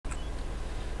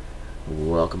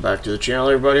Welcome back to the channel,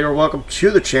 everybody, or welcome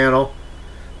to the channel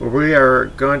where we are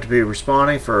going to be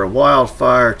responding for a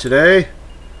wildfire today.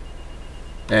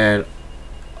 And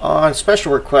on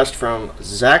special request from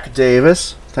Zach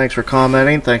Davis, thanks for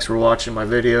commenting, thanks for watching my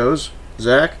videos,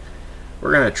 Zach.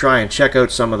 We're going to try and check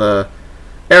out some of the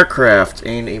aircraft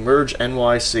in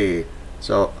EmergeNYC.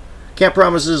 So, can't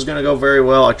promise this is going to go very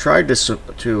well. I tried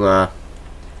to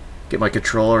get my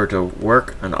controller to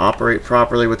work and operate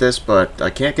properly with this, but I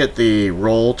can't get the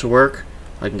roll to work.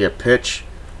 I can get pitch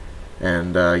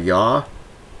and yaw.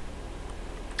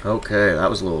 Okay, that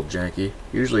was a little janky.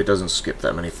 Usually it doesn't skip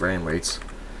that many frame rates.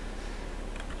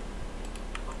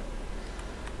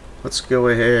 Let's go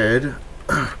ahead.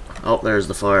 Oh, there's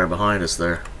the fire behind us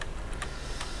there.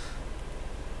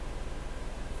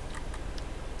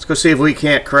 Let's go see if we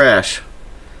can't crash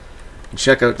and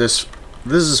check out this.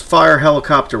 This is Fire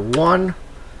Helicopter 1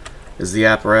 is the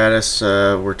apparatus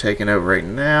we're taking out right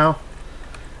now,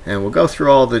 and we'll go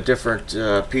through all the different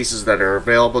pieces that are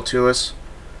available to us.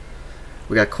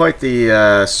 We got quite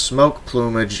the smoke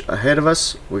plumage ahead of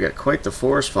us. We got quite the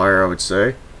forest fire, I would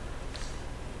say.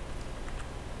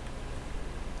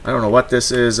 I don't know what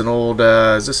this is. An old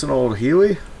is this an old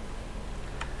Huey?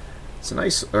 It's a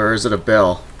nice, or is it a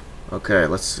Bell? Okay,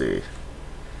 let's see.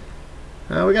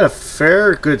 We got a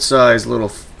fair, good-sized little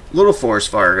forest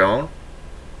fire going.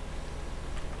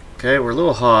 Okay, we're a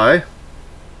little high.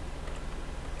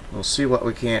 We'll see what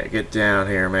we can't get down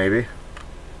here, maybe.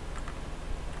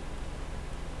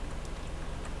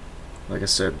 Like I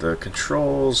said, the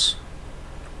controls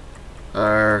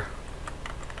are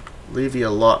leave you a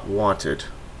lot wanted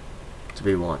to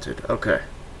be wanted. Okay.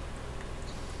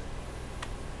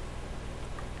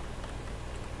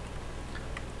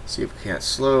 See if we can't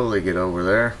slowly get over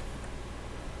there.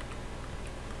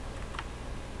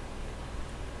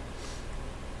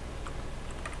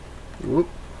 Whoop.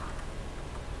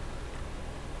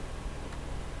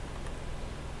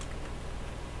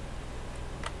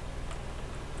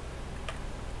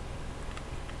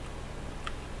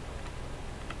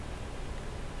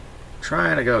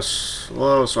 Trying to go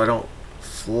slow so I don't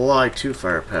fly too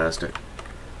far past it.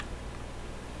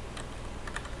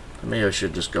 Maybe I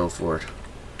should just go for it.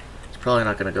 Probably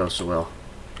not going to go so well.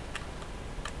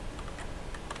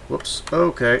 Whoops.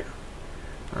 Okay.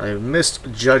 I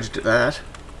misjudged that.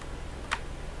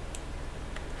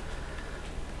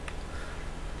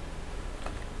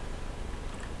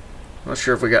 Not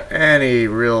sure if we got any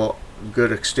real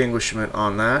good extinguishment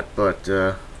on that, but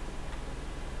go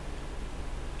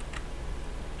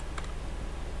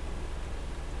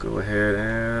ahead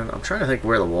and I'm trying to think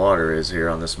where the water is here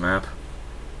on this map.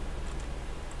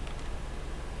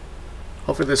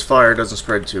 Hopefully this fire doesn't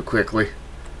spread too quickly.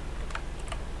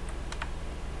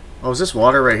 Oh, is this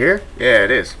water right here? Yeah,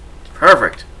 it is.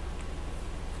 Perfect.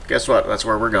 Guess what? That's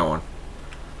where we're going.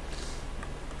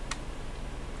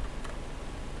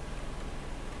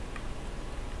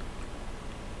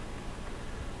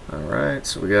 Alright,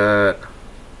 so we got...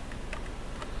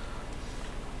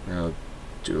 I'll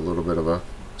do a little bit of a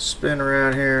spin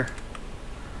around here.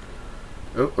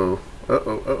 Uh-oh.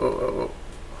 Uh-oh. Uh-oh. Uh-oh.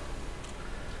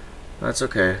 That's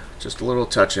okay. Just a little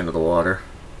touch into the water.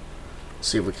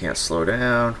 See if we can't slow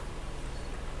down.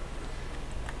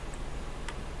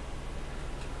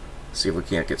 See if we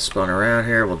can't get spun around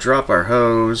here. We'll drop our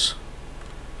hose.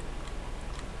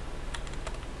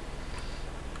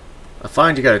 I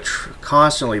find you gotta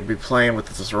constantly be playing with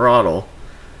the throttle.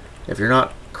 If you're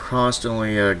not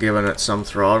constantly giving it some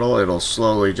throttle, it'll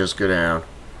slowly just go down.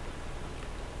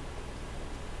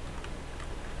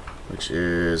 Which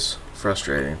is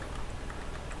frustrating,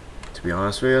 to be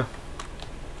honest with you.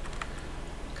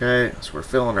 Okay, so we're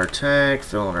filling our tank,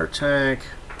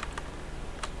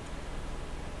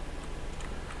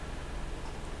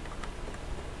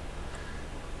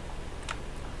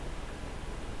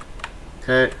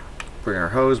 Okay, bring our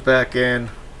hose back in.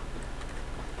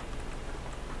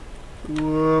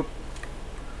 Whoop.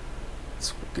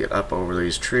 Let's get up over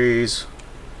these trees.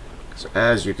 So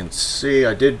as you can see,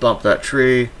 I did bump that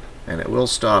tree, and it will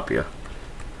stop you.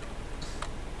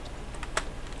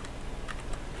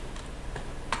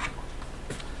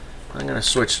 I'm going to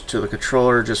switch to the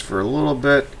controller just for a little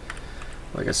bit.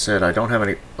 Like I said, I don't have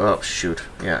any... Oh, shoot.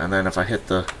 Yeah, and then if I hit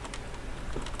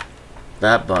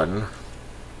that button,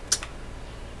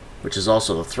 which is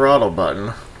also the throttle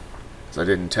button, because I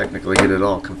didn't technically get it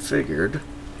all configured,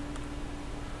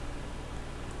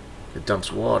 it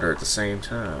dumps water at the same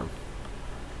time.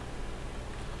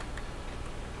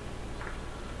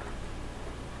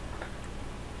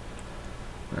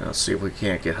 Now, let's see if we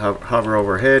can't get hover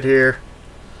overhead here.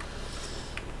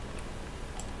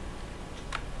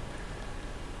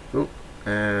 Oop,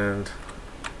 and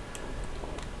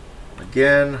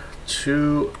again,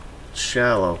 too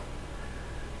shallow.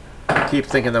 I keep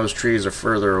thinking those trees are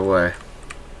further away.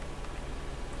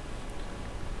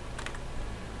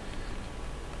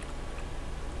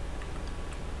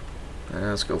 And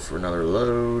let's go for another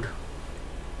load.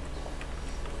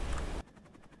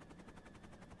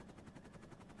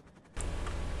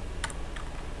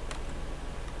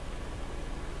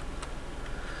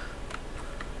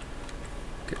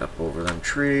 Get up over them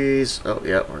trees. Oh,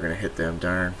 yeah, we're gonna hit them,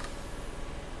 darn.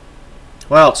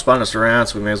 Well, it spun us around,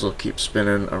 so we may as well keep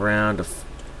spinning around to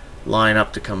line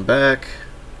up to come back.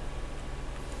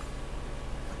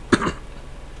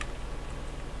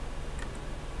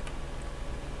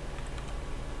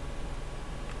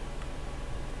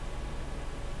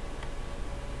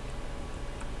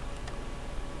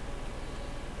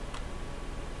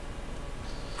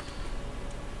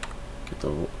 Get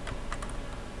the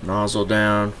nozzle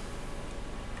down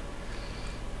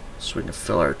so we can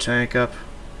fill our tank up.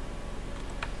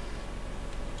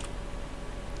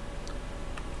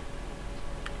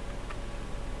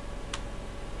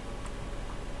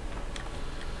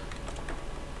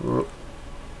 Whoop.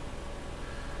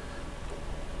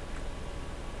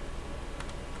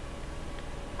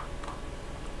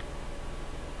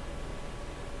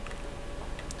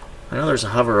 I know there's a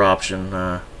hover option.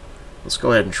 Let's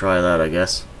go ahead and try that, I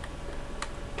guess.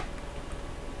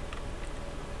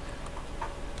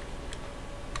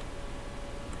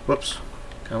 Whoops.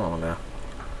 Come on now.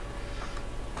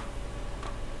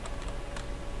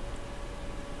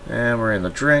 And we're in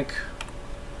the drink.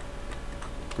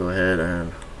 Go ahead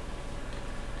and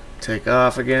take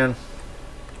off again.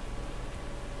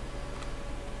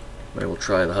 Maybe we'll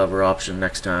try the hover option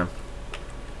next time.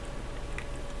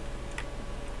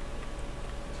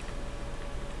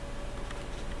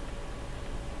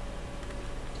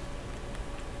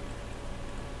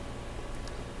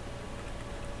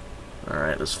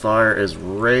 Alright, this fire is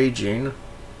raging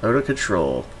out of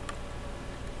control.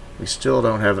 We still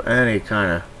don't have any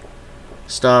kind of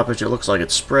stoppage. It looks like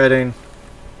it's spreading.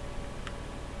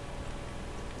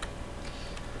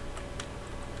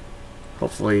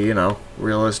 Hopefully, you know,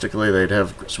 realistically they'd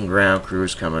have some ground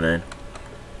crews coming in.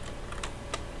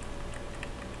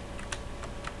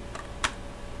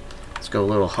 Let's go a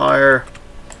little higher.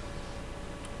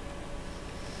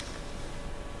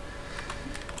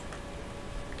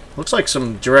 Looks like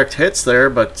some direct hits there,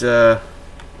 but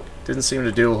didn't seem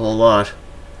to do a whole lot.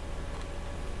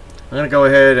 I'm going to go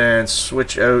ahead and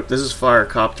switch out. This is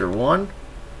Firecopter 1.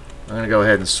 I'm going to go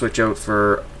ahead and switch out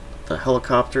for the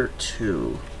Helicopter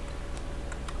 2.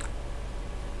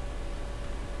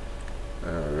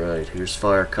 Alright, here's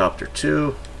Firecopter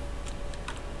 2.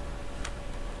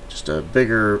 Just a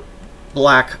bigger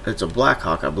black, it's a Black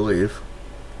Hawk, I believe.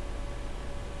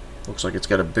 Looks like it's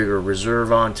got a bigger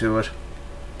reserve onto it.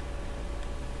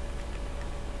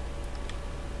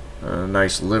 A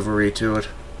nice livery to it.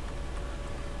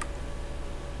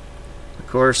 Of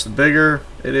course, the bigger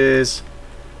it is,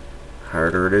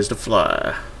 harder it is to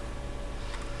fly.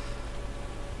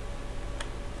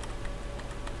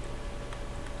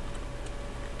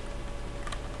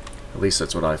 At least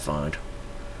that's what I find.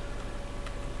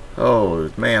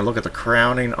 Oh man, look at the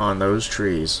crowning on those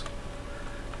trees.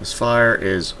 This fire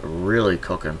is really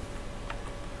cooking.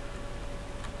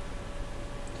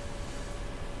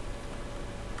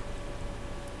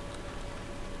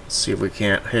 Let's see if we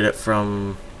can't hit it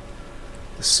from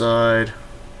the side.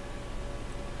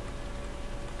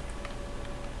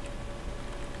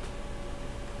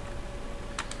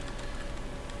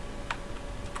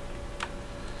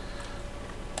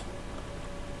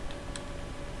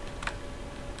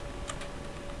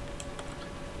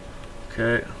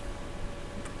 Okay.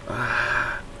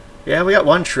 Yeah, we got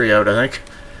one tree out, I think.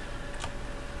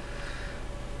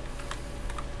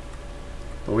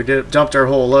 But we dumped our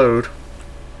whole load.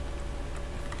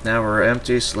 Now we're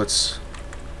empty, so let's...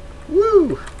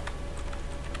 Woo!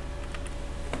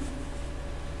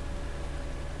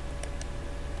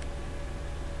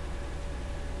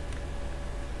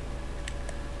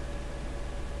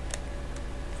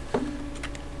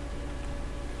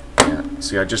 Yeah,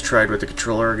 see, I just tried with the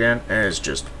controller again, and it's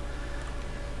just...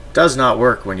 does not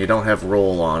work when you don't have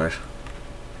roll on it.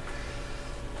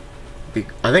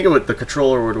 I think the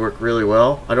controller would work really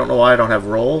well. I don't know why I don't have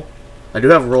roll. I do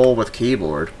have roll with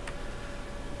keyboard.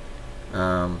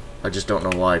 I just don't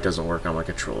know why it doesn't work on my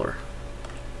controller.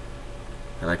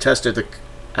 And I tested the...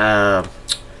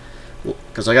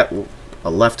 because I got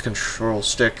a left control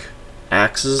stick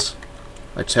axes.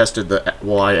 I tested the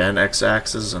Y and X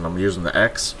axes, and I'm using the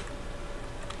X.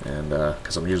 And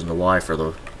because I'm using the Y for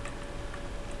the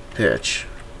pitch.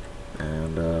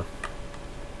 And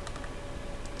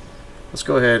let's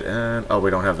go ahead and... oh, we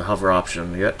don't have the hover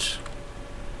option yet.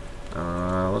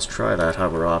 Let's try that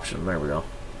hover option. There we go.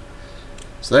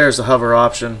 So there's the hover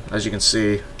option. As you can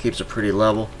see, keeps it pretty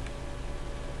level.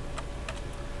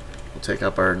 We'll take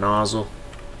up our nozzle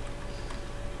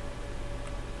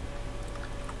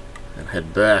and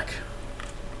head back.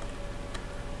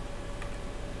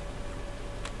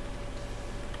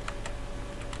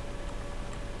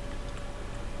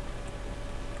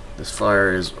 This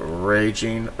fire is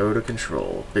raging out of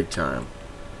control, big time.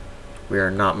 We are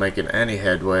not making any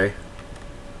headway.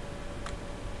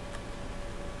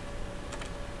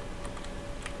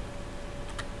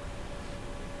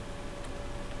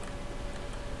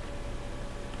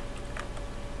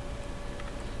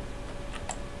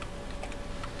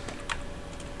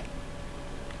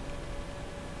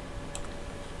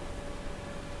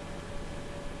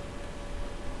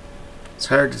 It's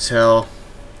hard to tell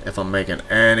if I'm making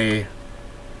any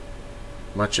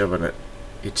much of an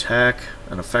attack,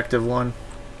 an effective one.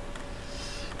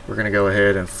 We're gonna go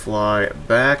ahead and fly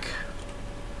back.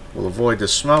 We'll avoid the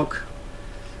smoke.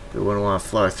 We wouldn't want to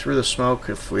fly through the smoke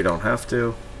if we don't have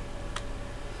to.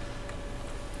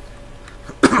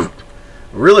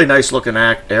 Really nice looking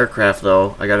aircraft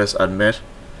though, I gotta admit.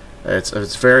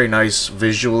 It's very nice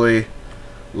visually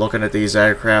looking at these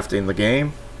aircraft in the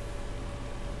game.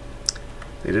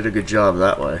 They did a good job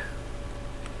that way.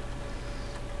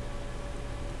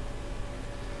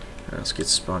 Let's get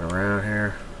spun around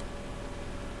here.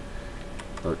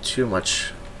 Without too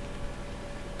much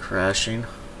crashing.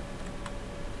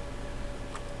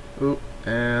 Oop,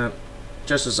 and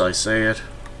just as I say it,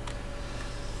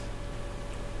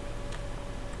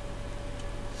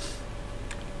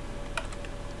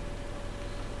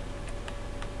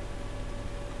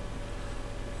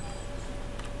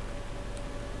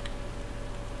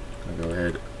 I'll go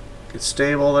ahead, get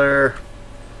stable there,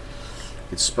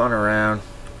 get spun around.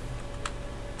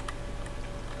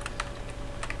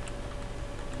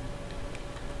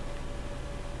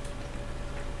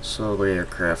 Slow the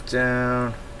aircraft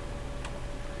down.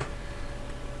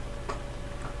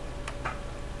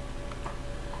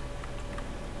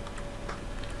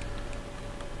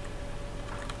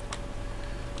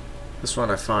 This one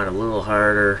I find a little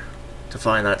harder to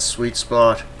find that sweet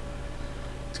spot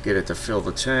to get it to fill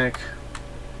the tank.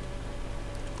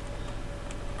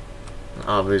 And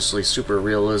obviously, super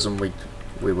realism,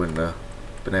 we wouldn't have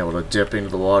been able to dip into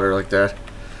the water like that.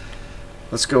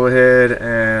 Let's go ahead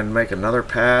and make another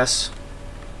pass.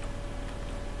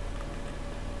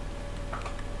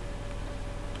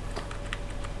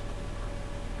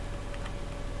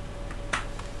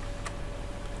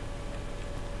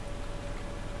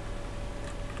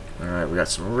 Alright, we got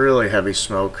some really heavy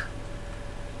smoke.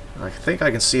 I think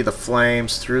I can see the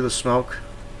flames through the smoke.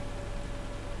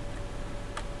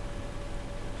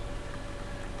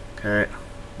 Okay,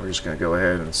 we're just going to go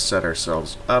ahead and set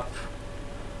ourselves up.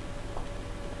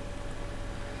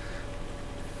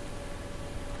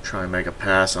 Try and make a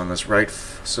pass on this right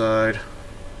side.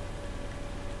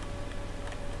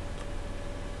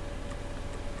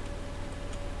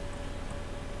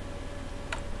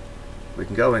 We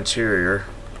can go interior.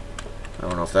 I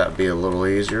don't know if that would be a little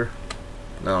easier.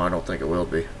 No, I don't think it will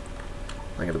be.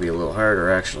 I think it'll be a little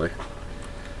harder actually.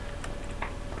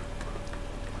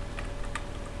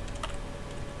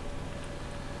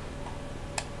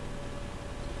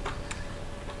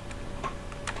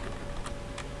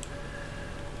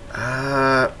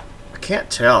 I can't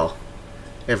tell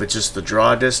if it's just the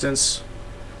draw distance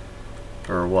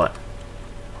or what,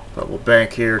 but we'll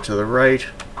bank here to the right.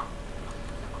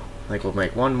 I think we'll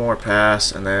make one more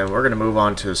pass and then we're going to move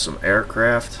on to some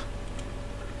aircraft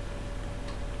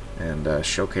and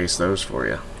showcase those for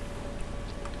you.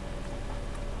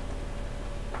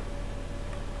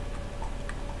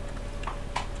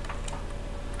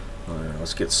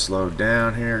 Let's get slowed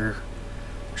down here.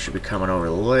 We should be coming over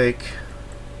the lake.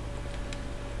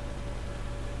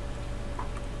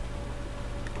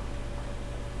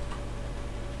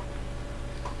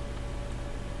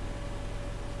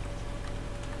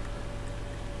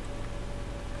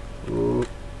 Oop,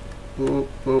 oop,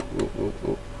 oop, oop,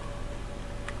 oop.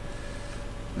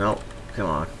 No, come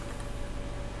on.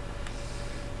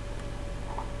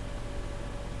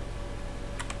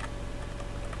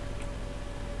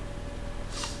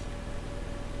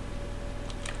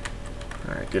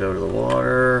 Alright, get out of the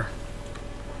water.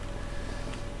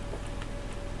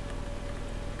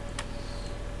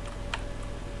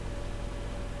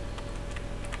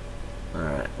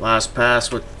 Alright, last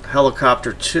pass with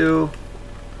helicopter 2.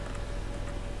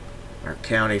 Our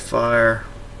county fire.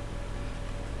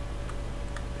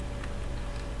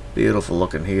 Beautiful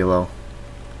looking helo.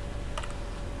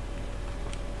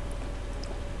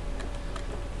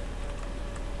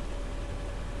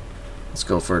 Let's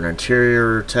go for an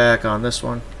interior attack on this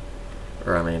one.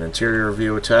 Or I mean interior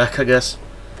view attack, I guess.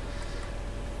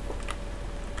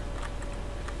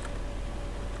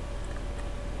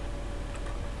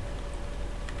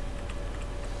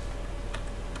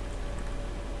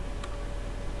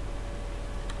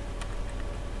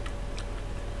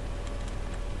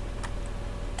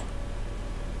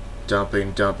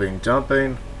 Dumping, dumping,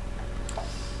 dumping.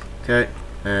 Okay,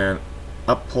 and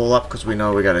up, pull up, because we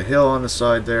know we got a hill on the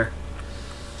side there.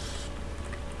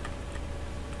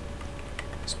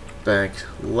 Let's bank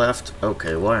left.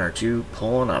 Okay, why aren't you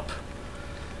pulling up?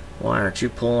 Why aren't you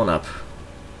pulling up?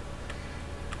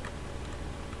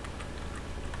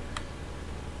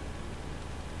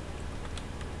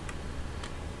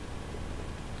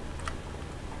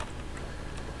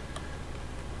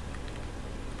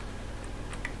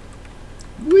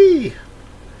 Whee!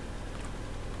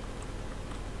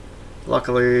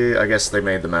 Luckily, I guess they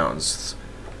made the mountains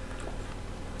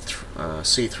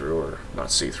see-through, or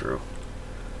not see-through,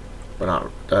 but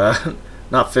not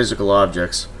not physical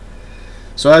objects.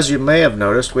 So as you may have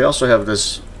noticed, we also have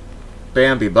this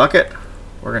Bambi bucket.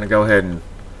 We're going to go ahead and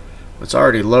it's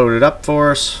already loaded up for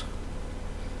us.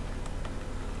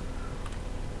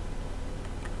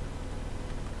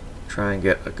 Try and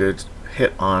get a good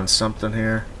hit on something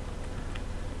here.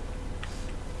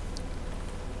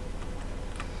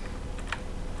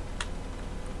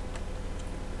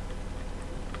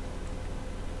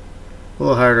 A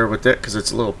little harder with it because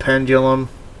it's a little pendulum.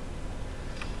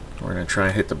 We're going to try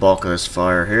and hit the bulk of this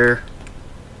fire here.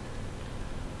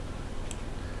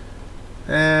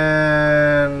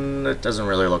 And it doesn't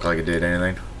really look like it did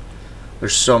anything.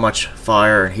 There's so much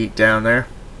fire and heat down there.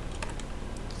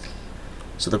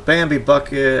 So the Bambi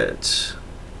bucket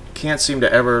can't seem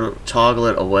to ever toggle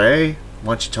it away.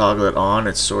 Once you toggle it on,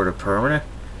 it's sort of permanent.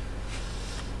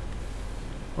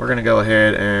 We're going to go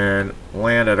ahead and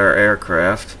land at our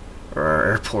aircraft. Or our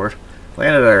airport.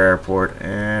 Land at our airport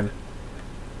and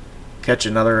catch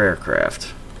another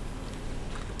aircraft.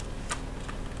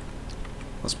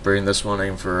 Let's bring this one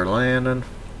in for a landing.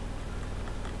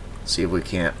 See if we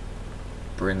can't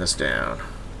bring this down.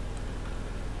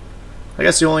 I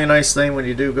guess the only nice thing when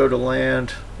you do go to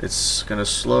land, it's going to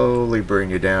slowly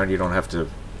bring you down. You don't have to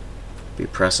be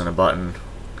pressing a button,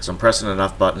 because I'm pressing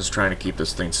enough buttons trying to keep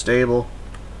this thing stable.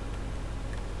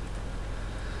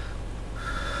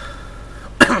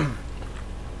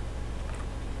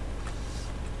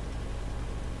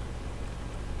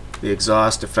 The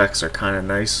exhaust effects are kind of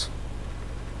nice,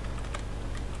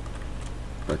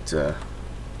 but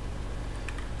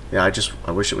yeah,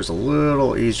 I wish it was a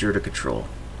little easier to control.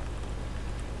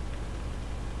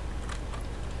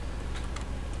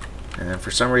 And for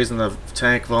some reason the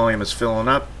tank volume is filling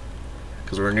up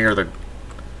because we're near the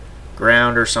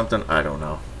ground or something. I don't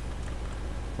know.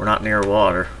 We're not near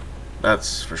water,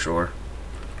 that's for sure.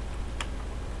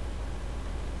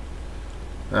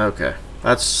 Okay,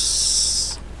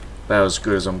 that's about as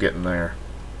good as I'm getting there.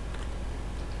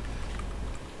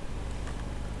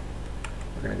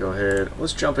 We're gonna go ahead.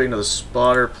 Let's jump into the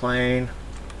spotter plane.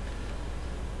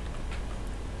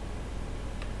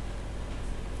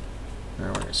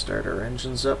 Now we're gonna start our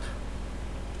engines up.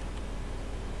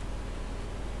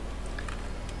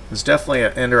 It's definitely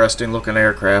an interesting looking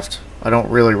aircraft. I don't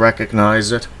really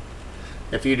recognize it.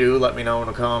 If you do, let me know in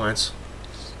the comments.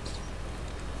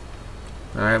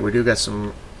 Alright, we do got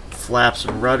some flaps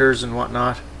and rudders and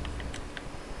whatnot.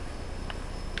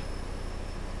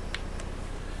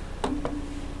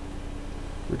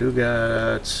 We do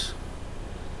got,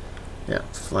 yeah,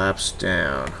 flaps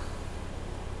down.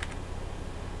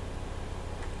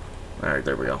 Alright,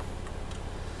 there we go.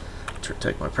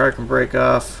 Take my parking brake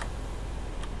off.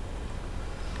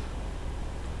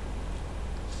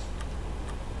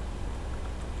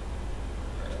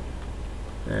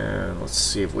 And let's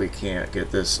see if we can't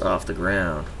get this off the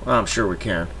ground. Well, I'm sure we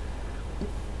can.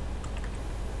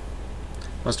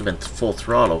 Must have been full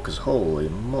throttle, because holy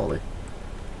moly.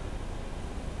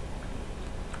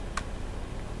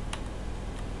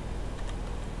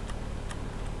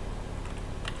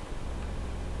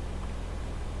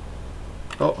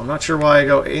 Oh, I'm not sure why I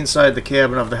go inside the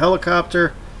cabin of the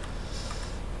helicopter,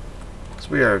 because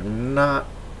we are not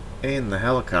in the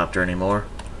helicopter anymore.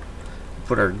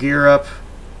 Put our gear up.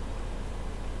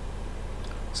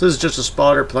 So this is just a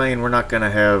spotter plane. We're not going to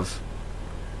have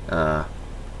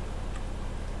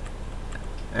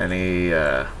any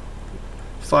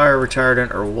fire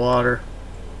retardant or water.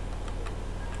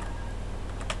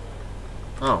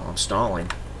 Oh, I'm stalling.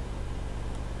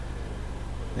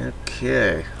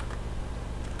 Okay.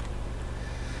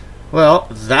 Well,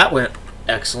 that went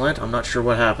excellent. I'm not sure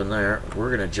what happened there.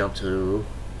 We're going to jump to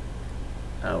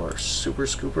our super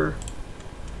scooper,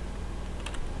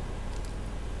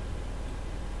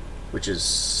 which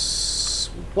is...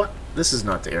 What? This is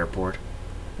not the airport.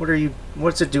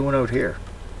 What's it doing out here?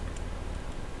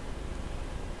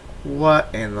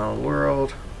 What in the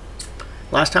world?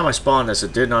 Last time I spawned this,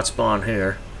 it did not spawn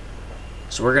here.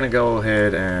 So we're going to go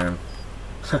ahead and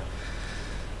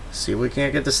see if we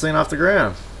can't get this thing off the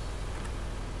ground.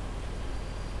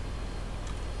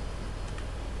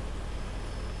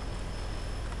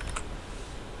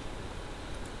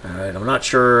 Alright, I'm not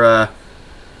sure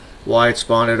why it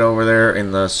spawned it over there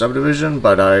in the subdivision,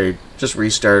 but I just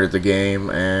restarted the game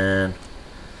and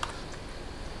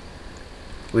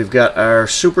we've got our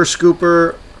super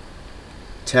scooper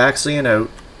taxiing out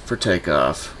for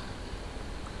takeoff.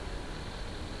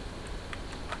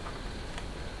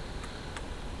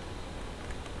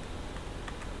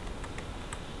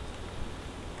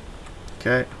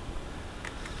 Okay.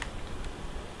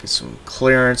 Get some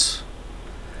clearance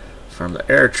from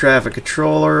the air traffic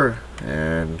controller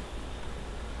and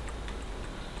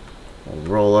we'll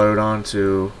roll out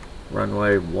onto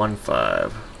runway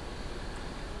 15.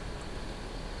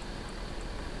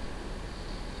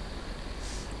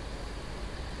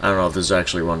 I don't know if this is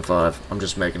actually 15. I'm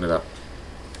just making it up.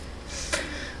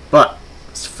 But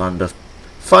it's fun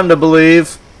to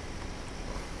believe.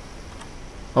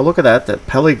 Oh, look at that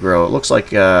Peligro. It looks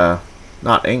like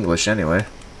not English anyway.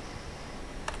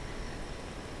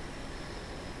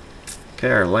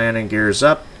 Okay, our landing gear's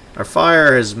up. Our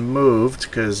fire has moved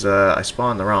because I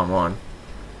spawned the wrong one.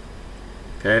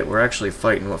 Okay, we're actually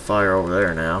fighting with fire over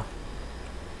there now.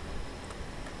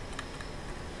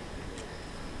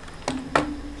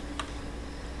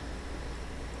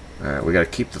 Alright, we gotta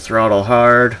keep the throttle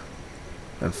hard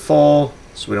and full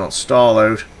so we don't stall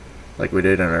out like we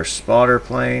did in our spotter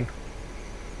plane.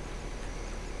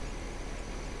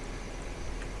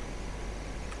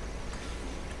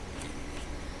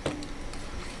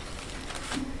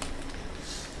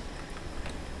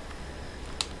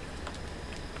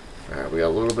 Alright, we got a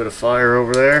little bit of fire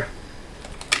over there.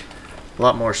 A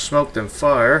lot more smoke than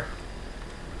fire,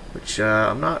 which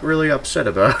I'm not really upset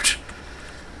about.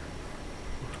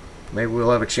 Maybe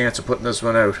we'll have a chance of putting this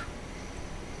one out.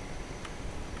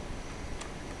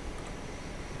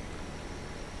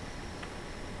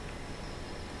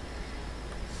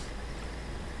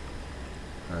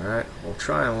 Alright, we'll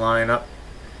try and line up.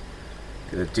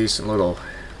 Get a decent little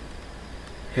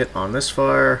hit on this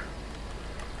fire.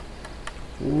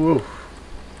 Woo!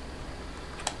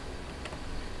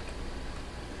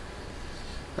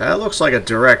 That looks like a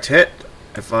direct hit,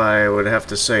 if I would have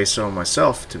to say so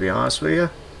myself, to be honest with you.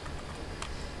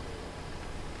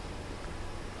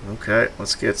 Okay,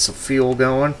 let's get some fuel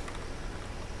going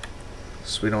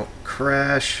so we don't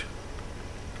crash.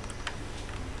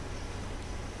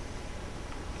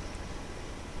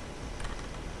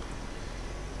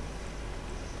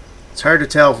 It's hard to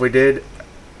tell if we did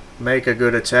make a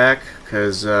good attack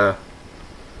because of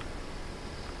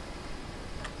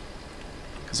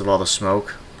all the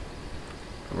smoke.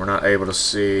 And we're not able to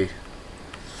see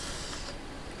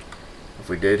if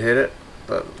we did hit it.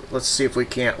 But let's see if we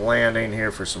can't land in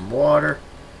here for some water.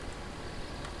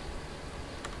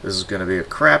 This is going to be a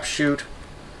crapshoot,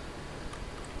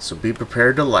 so be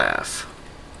prepared to laugh.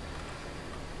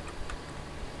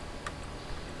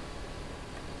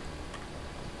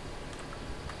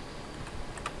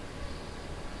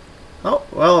 Oh,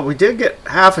 well, we did get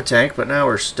half a tank, but now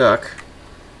we're stuck.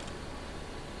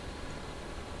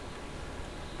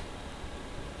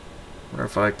 Wonder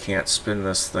if I can't spin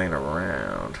this thing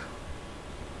around.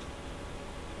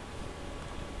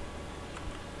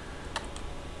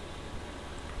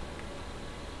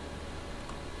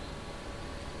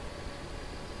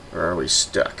 Or are we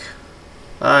stuck?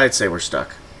 I'd say we're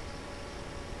stuck.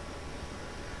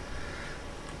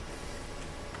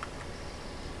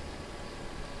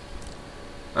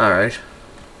 Alright.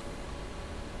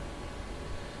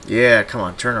 Yeah, come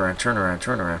on, turn around, turn around,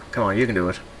 turn around. Come on, you can do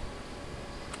it.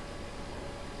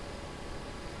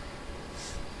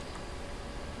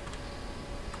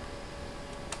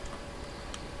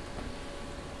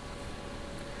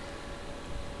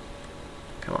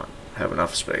 Come on, have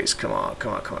enough space. Come on,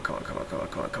 come on, come on, come on, come on, come on,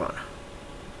 come on, come on.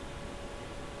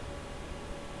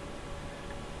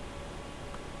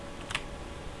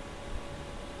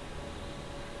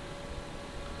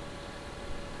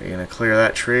 Are you gonna clear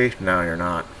that tree? No, you're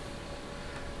not.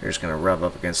 You're just gonna rub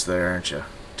up against there, aren't you?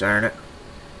 Darn it.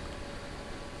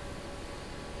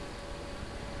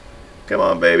 Come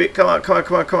on, baby. Come on, come on,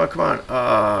 come on, come on, come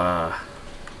on.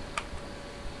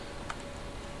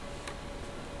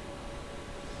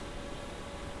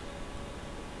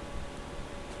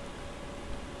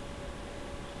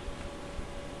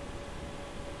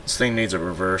 This thing needs a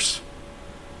reverse.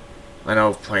 I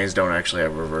know planes don't actually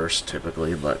have reverse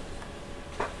typically, but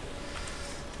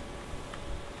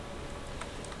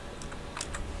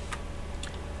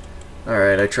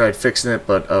alright, I tried fixing it,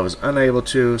 but I was unable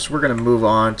to, so we're going to move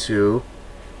on to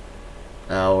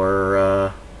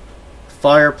our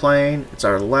fire plane. It's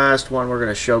our last one we're going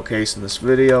to showcase in this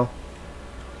video.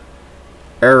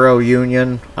 Aero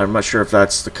Union. I'm not sure if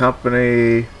that's the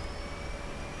company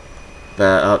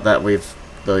that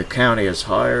the county has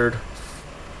hired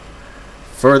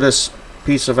for this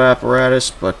piece of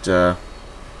apparatus, but this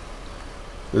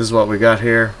is what we got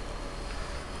here.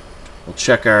 We'll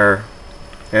check our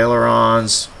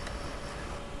ailerons.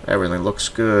 Everything looks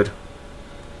good.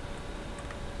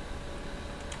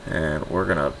 And we're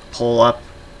gonna pull up,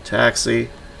 taxi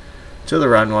to the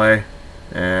runway,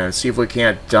 and see if we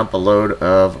can't dump a load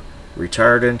of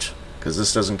retardant, because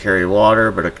this doesn't carry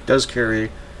water, but it does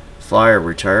carry fire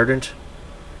retardant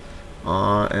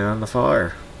on the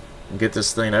fire, and get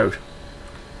this thing out.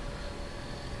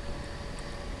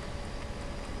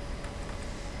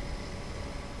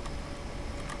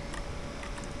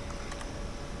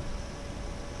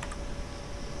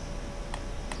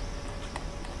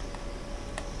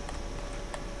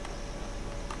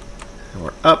 And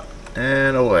we're up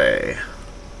and away.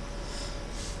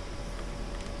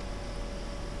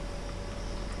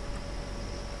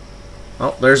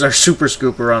 Oh, there's our super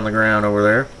scooper on the ground over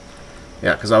there.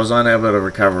 Yeah, because I was unable to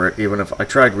recover it, even if I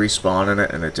tried respawning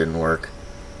it and it didn't work.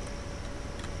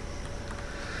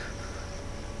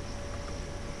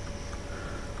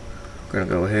 We're going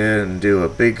to go ahead and do a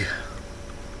big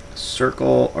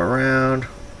circle around.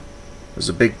 This is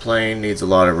a big plane, needs a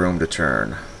lot of room to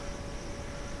turn,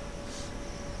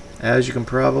 as you can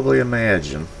probably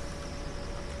imagine.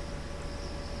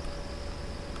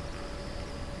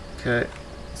 Okay,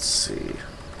 let's see.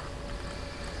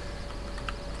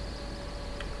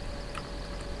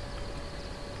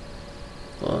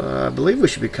 Well, I believe we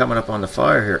should be coming up on the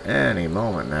fire here any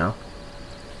moment now.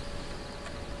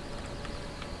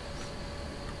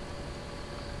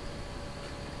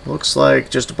 Looks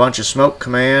like just a bunch of smoke,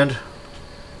 command.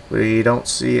 We don't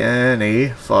see any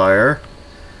fire.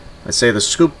 I'd say the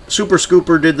super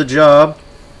scooper did the job.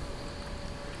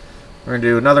 We're going to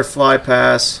do another fly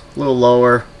pass, a little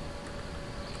lower,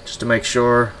 just to make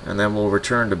sure, and then we'll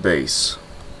return to base.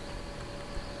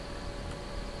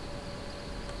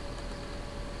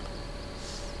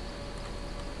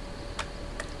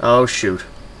 Oh, shoot.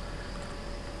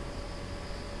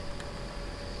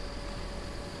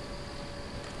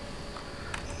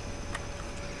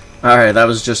 Alright, that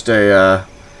was just a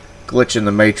glitch in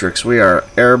the matrix. We are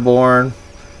airborne.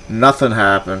 Nothing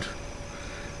happened.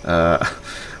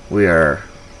 We are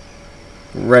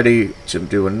ready to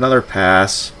do another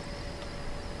pass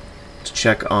to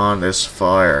check on this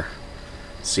fire.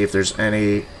 See if there's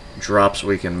any drops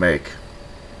we can make.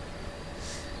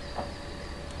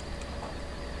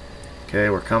 Okay,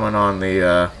 we're coming on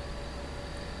the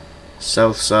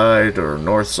south side or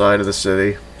north side of the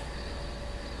city.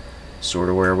 Sort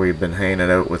of where we've been hanging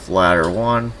out with ladder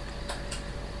 1.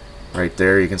 Right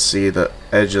there you can see the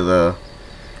edge of the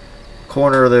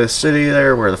corner of the city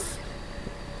there where the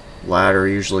ladder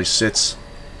usually sits.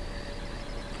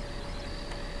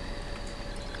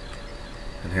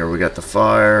 And here we got the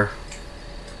fire.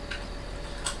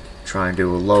 Try and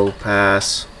do a low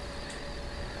pass,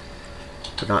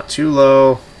 but not too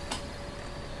low.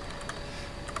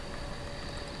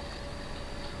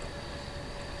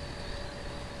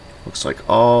 Looks like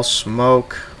all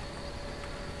smoke.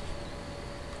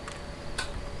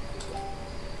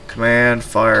 Command,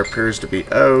 fire appears to be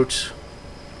out.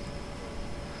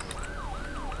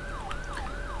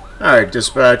 Alright,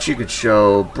 dispatch, you can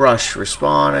show brush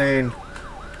respawning.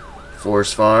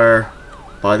 Forest fire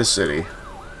by the city.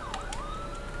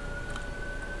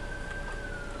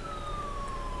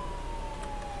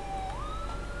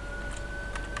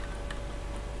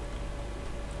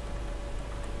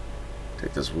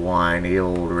 Take this whiny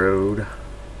old road.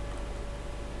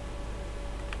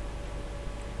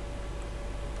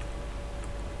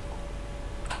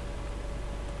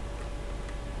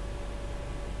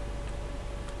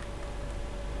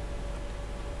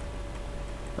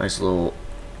 Nice little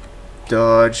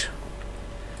Dodge.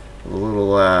 A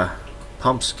little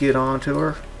pump skid onto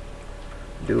her.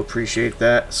 I do appreciate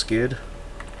that skid.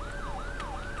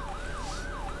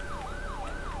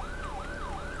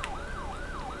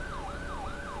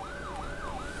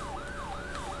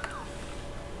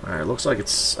 Alright, looks like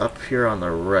it's up here on the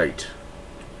right.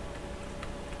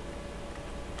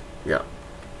 Yeah.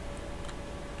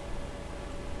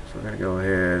 So we're going to go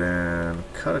ahead and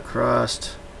cut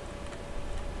across.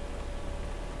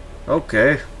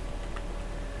 Okay.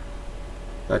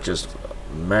 That just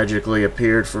magically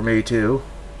appeared for me too.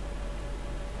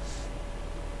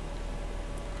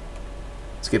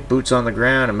 Let's get boots on the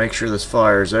ground and make sure this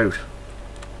fire's out.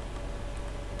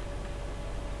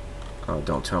 Oh,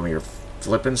 don't tell me you're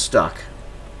flipping stuck.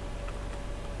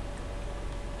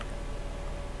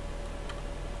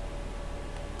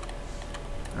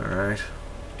 Alright.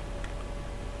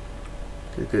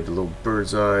 Good little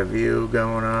bird's eye view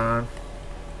going on.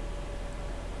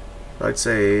 I would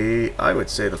say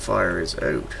the fire is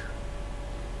out.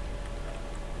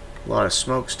 A lot of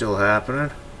smoke still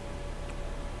happening,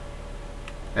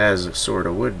 as it sort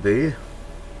of would be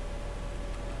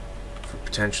for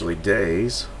potentially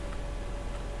days.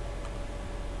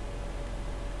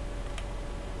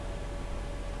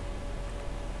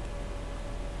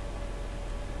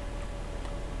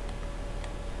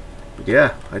 But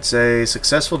yeah, I'd say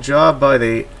successful job by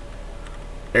the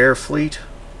air fleet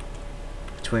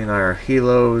between our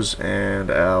helos and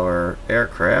our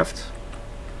aircraft.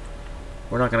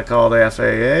 We're not going to call it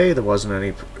FAA. There wasn't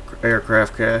any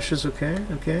aircraft crashes.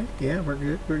 Okay, yeah,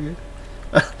 we're good.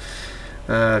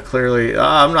 Clearly,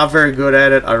 I'm not very good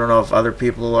at it. I don't know if other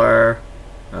people are.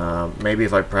 Maybe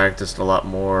if I practiced a lot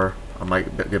more, I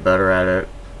might get better at it.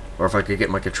 Or if I could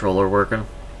get my controller working.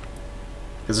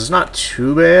 Because it's not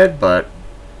too bad, but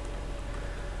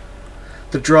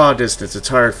the draw distance, it's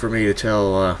hard for me to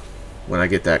tell when I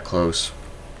get that close.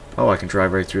 Oh, I can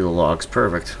drive right through the logs.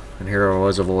 Perfect. And here I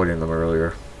was avoiding them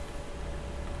earlier.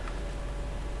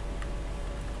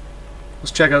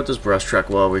 Let's check out this brush truck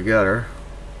while we got her.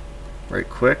 Right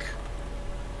quick.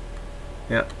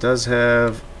 Yeah, it does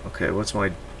have... Okay, what's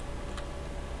my...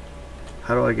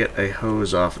 How do I get a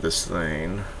hose off of this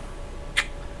thing?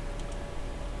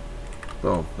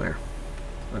 Boom, there.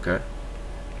 Okay.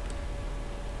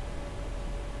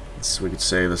 So we could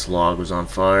say this log was on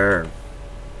fire. And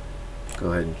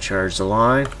go ahead and charge the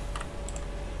line.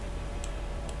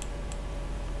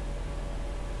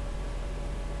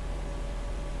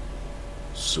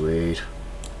 Sweet.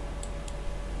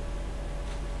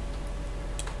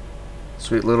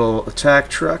 Sweet little attack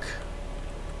truck.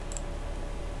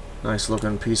 Nice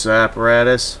looking piece of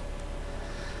apparatus.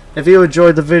 If you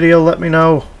enjoyed the video, let me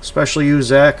know. Especially you,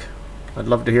 Zach. I'd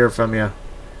love to hear from you.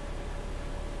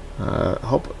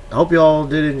 Hope you all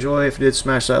did enjoy. If you did,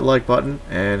 smash that like button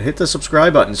and hit the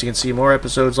subscribe button so you can see more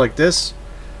episodes like this.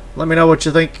 Let me know what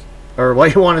you think or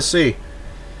what you want to see.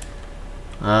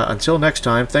 Until next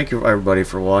time, thank you everybody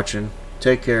for watching.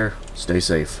 Take care. Stay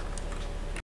safe.